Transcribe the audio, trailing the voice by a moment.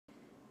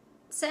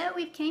So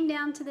we've came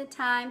down to the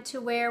time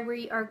to where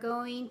we are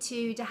going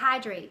to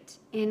dehydrate.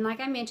 And like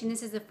I mentioned,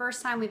 this is the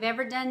first time we've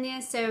ever done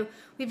this. So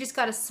we've just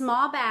got a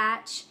small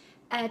batch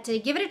to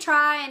give it a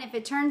try. And if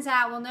it turns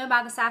out, we'll know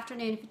by this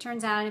afternoon if it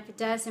turns out. And if it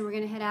does, then we're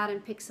going to head out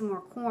and pick some more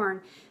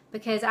corn,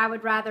 because I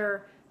would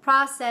rather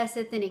process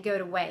it than it go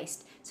to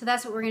waste. So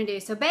that's what we're going to do.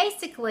 So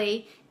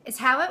basically, it's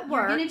how it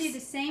works. You're going to do the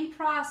same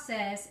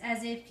process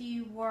as if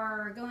you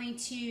were going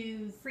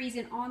to freeze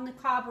it on the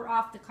cob or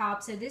off the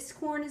cob. So this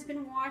corn has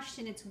been washed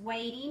and it's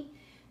waiting.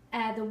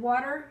 The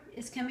water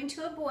is coming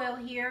to a boil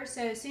here.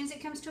 So as soon as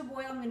it comes to a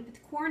boil, I'm going to put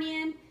the corn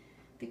in.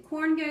 The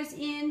corn goes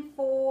in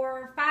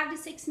for 5 to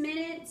 6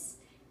 minutes.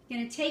 I'm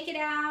going to take it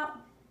out,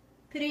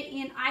 put it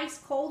in ice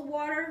cold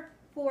water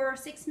for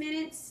 6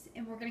 minutes,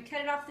 and we're going to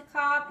cut it off the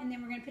cob, and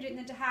then we're going to put it in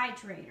the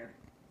dehydrator.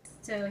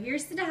 So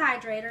here's the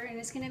dehydrator, and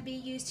it's going to be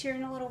used here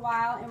in a little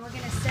while, and we're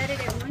going to set it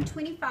at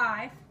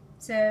 125.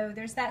 So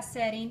there's that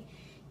setting.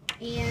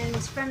 And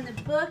from the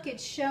book,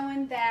 it's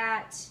showing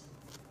that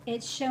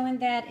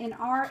in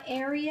our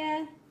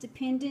area,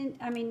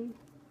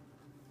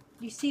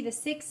 you see the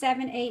 6,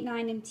 7, 8,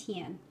 9, and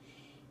 10.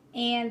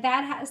 And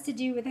that has to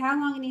do with how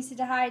long it needs to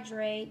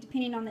dehydrate,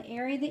 depending on the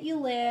area that you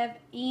live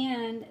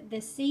and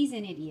the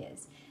season it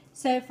is.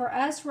 So for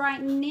us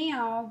right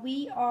now,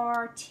 we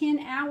are 10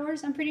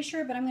 hours, I'm pretty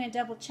sure, but I'm going to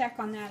double check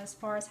on that as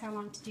far as how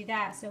long to do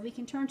that. So we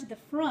can turn to the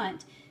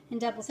front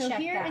and double check that.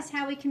 So here is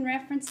how we can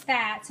reference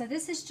that. So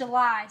this is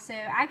July. So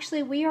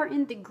actually we are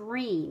in the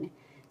green.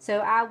 So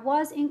I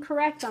was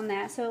incorrect on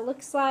that. So it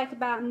looks like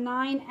about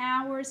 9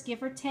 hours,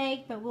 give or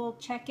take, but we'll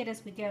check it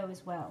as we go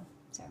as well.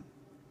 So.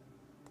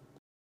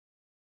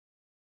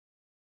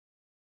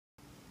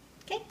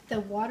 Okay, the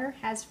water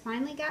has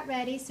finally got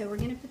ready, so we're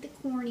going to put the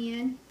corn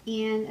in.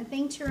 And a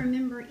thing to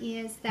remember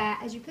is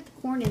that as you put the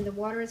corn in, the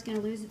water is going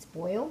to lose its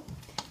boil.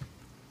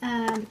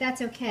 But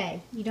that's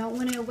okay. You don't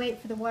want to wait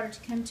for the water to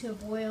come to a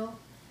boil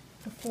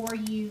before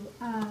you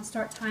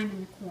start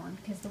timing the corn,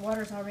 because the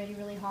water is already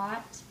really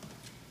hot.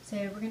 So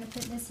we're going to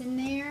put this in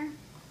there,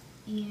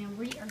 and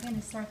we are going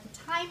to start the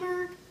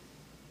timer.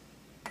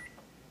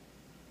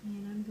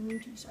 And I'm going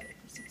to start it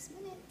for 6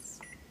 minutes.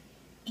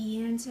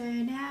 And so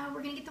now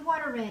we're going to get the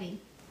water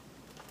ready.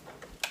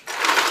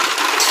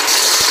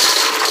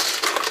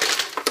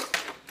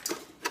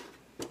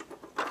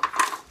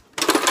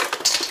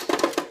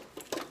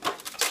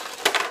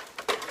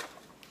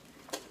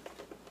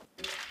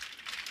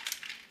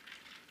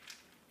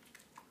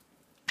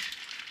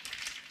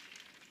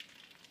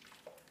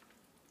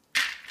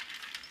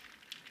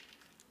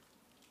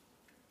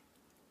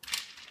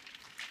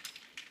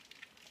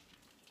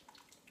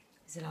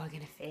 Is it all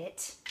going to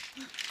fit?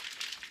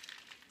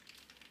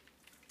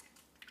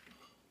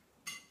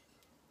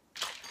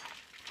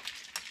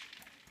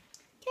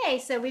 Okay,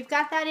 so we've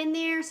got that in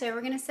there, so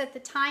we're going to set the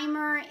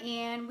timer,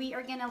 and we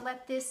are going to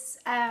let this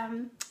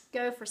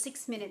go for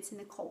 6 minutes in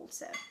the cold.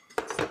 So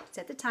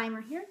set the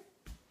timer here.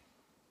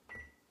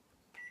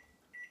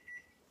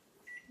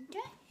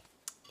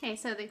 Okay,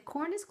 so the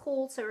corn is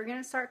cold, so we're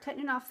going to start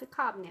cutting it off the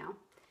cob now.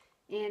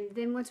 And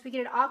then once we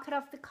get it all cut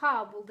off the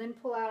cob, we'll then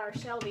pull out our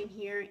shelving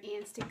here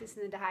and stick this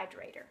in the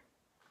dehydrator.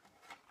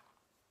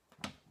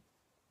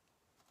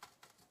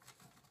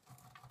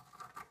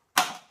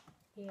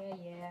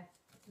 Yeah.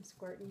 I'm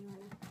squirting you on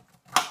it.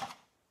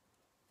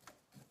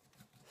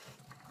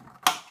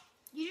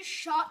 You just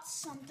shot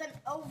something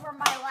over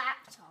my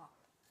laptop.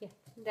 Yeah,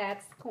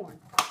 that's corn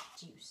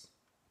juice.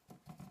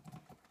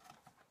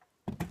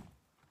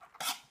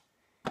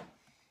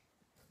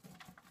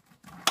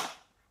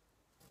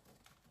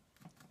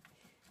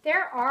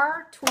 There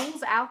are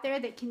tools out there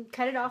that can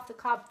cut it off the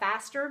cob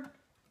faster,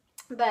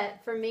 but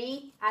for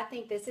me, I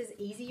think this is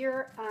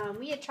easier.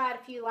 We had tried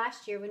a few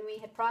last year when we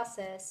had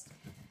processed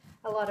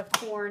a lot of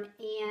corn,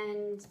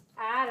 and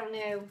I don't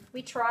know,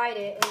 we tried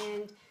it,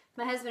 and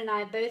my husband and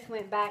I both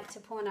went back to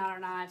pulling out our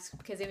knives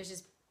because it was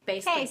just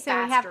basically faster. Okay,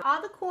 so we have all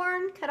the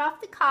corn cut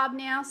off the cob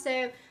now, so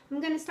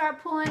I'm going to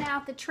start pulling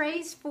out the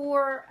trays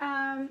for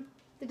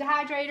the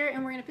dehydrator,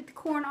 and we're going to put the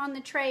corn on the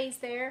trays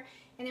there,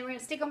 and then we're going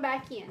to stick them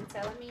back in.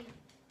 So let me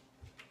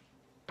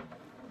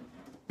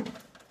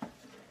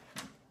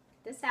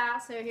this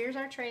out. So here's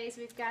our trays.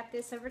 We've got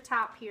this over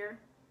top here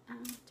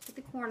to put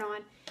the corn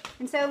on.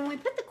 And so when we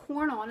put the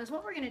corn on, is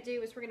what we're going to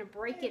do is we're going to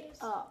break it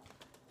up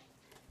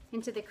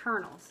into the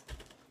kernels.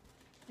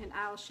 And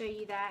I'll show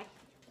you that,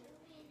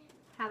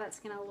 how that's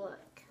going to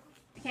look.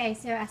 Okay,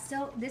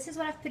 so this is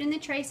what I've put in the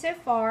tray so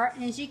far.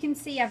 And as you can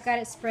see, I've got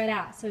it spread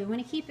out. So we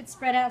want to keep it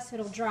spread out so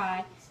it'll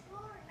dry.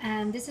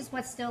 This is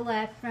what's still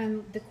left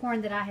from the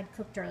corn that I had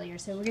cooked earlier.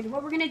 So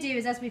what we're going to do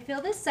is, as we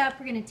fill this up,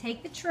 we're going to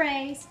take the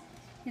trays,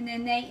 and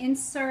then they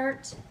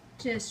insert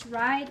just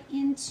right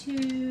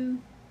into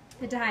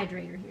the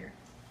dehydrator here.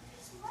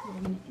 So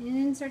we're going to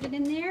insert it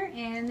in there,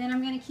 and then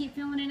I'm going to keep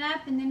filling it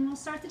up, and then we'll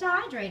start the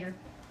dehydrator.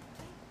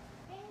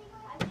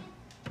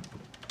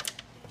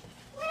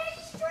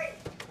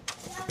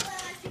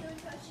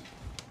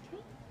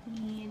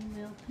 And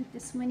we'll put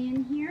this one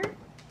in here.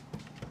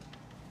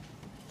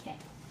 Okay.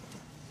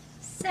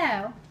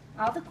 So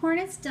all the corn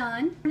is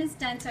done. Corn is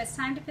done, so it's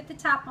time to put the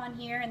top on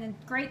here. And the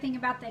great thing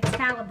about the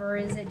Excalibur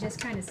is it just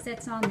kind of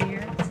sits on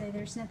there, so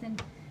there's nothing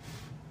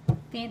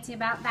fancy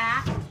about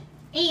that.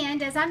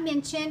 And as I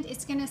mentioned,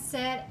 it's going to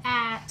set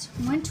at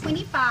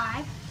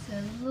 125.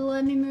 So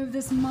let me move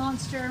this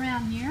monster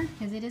around here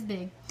because it is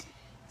big.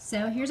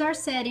 So here's our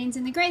settings,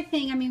 and the great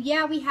thing, I mean,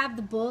 yeah, we have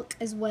the book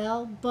as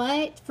well,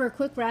 but for a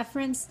quick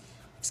reference,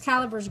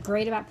 Excalibur is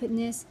great about putting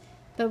this,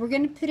 but we're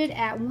going to put it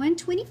at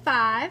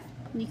 125,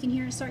 and you can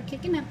hear it start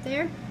kicking up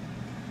there,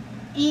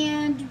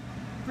 and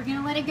we're going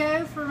to let it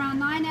go for around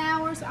 9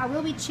 hours. I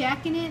will be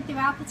checking it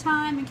throughout the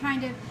time and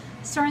kind of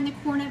stirring the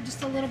corn up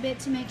just a little bit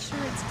to make sure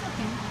it's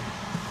cooking.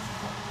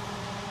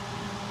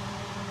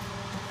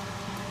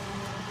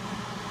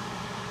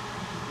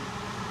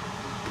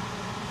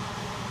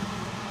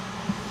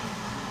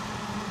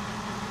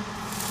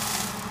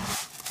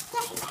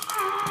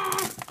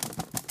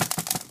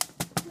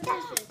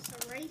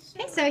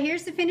 Okay, so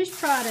here's the finished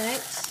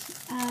product.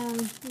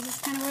 This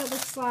is kind of what it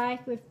looks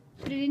like. We've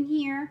put it in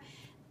here.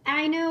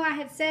 I know I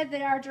had said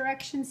that our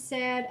directions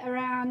said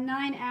around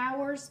 9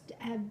 hours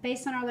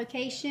based on our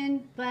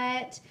location,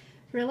 but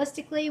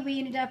realistically we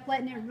ended up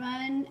letting it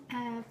run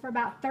for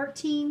about 12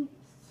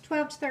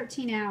 to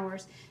 13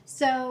 hours.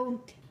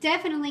 So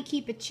definitely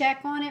keep a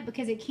check on it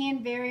because it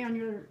can vary on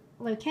your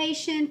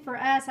location. For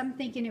us, I'm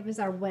thinking it was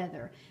our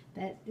weather,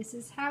 but this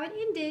is how it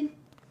ended.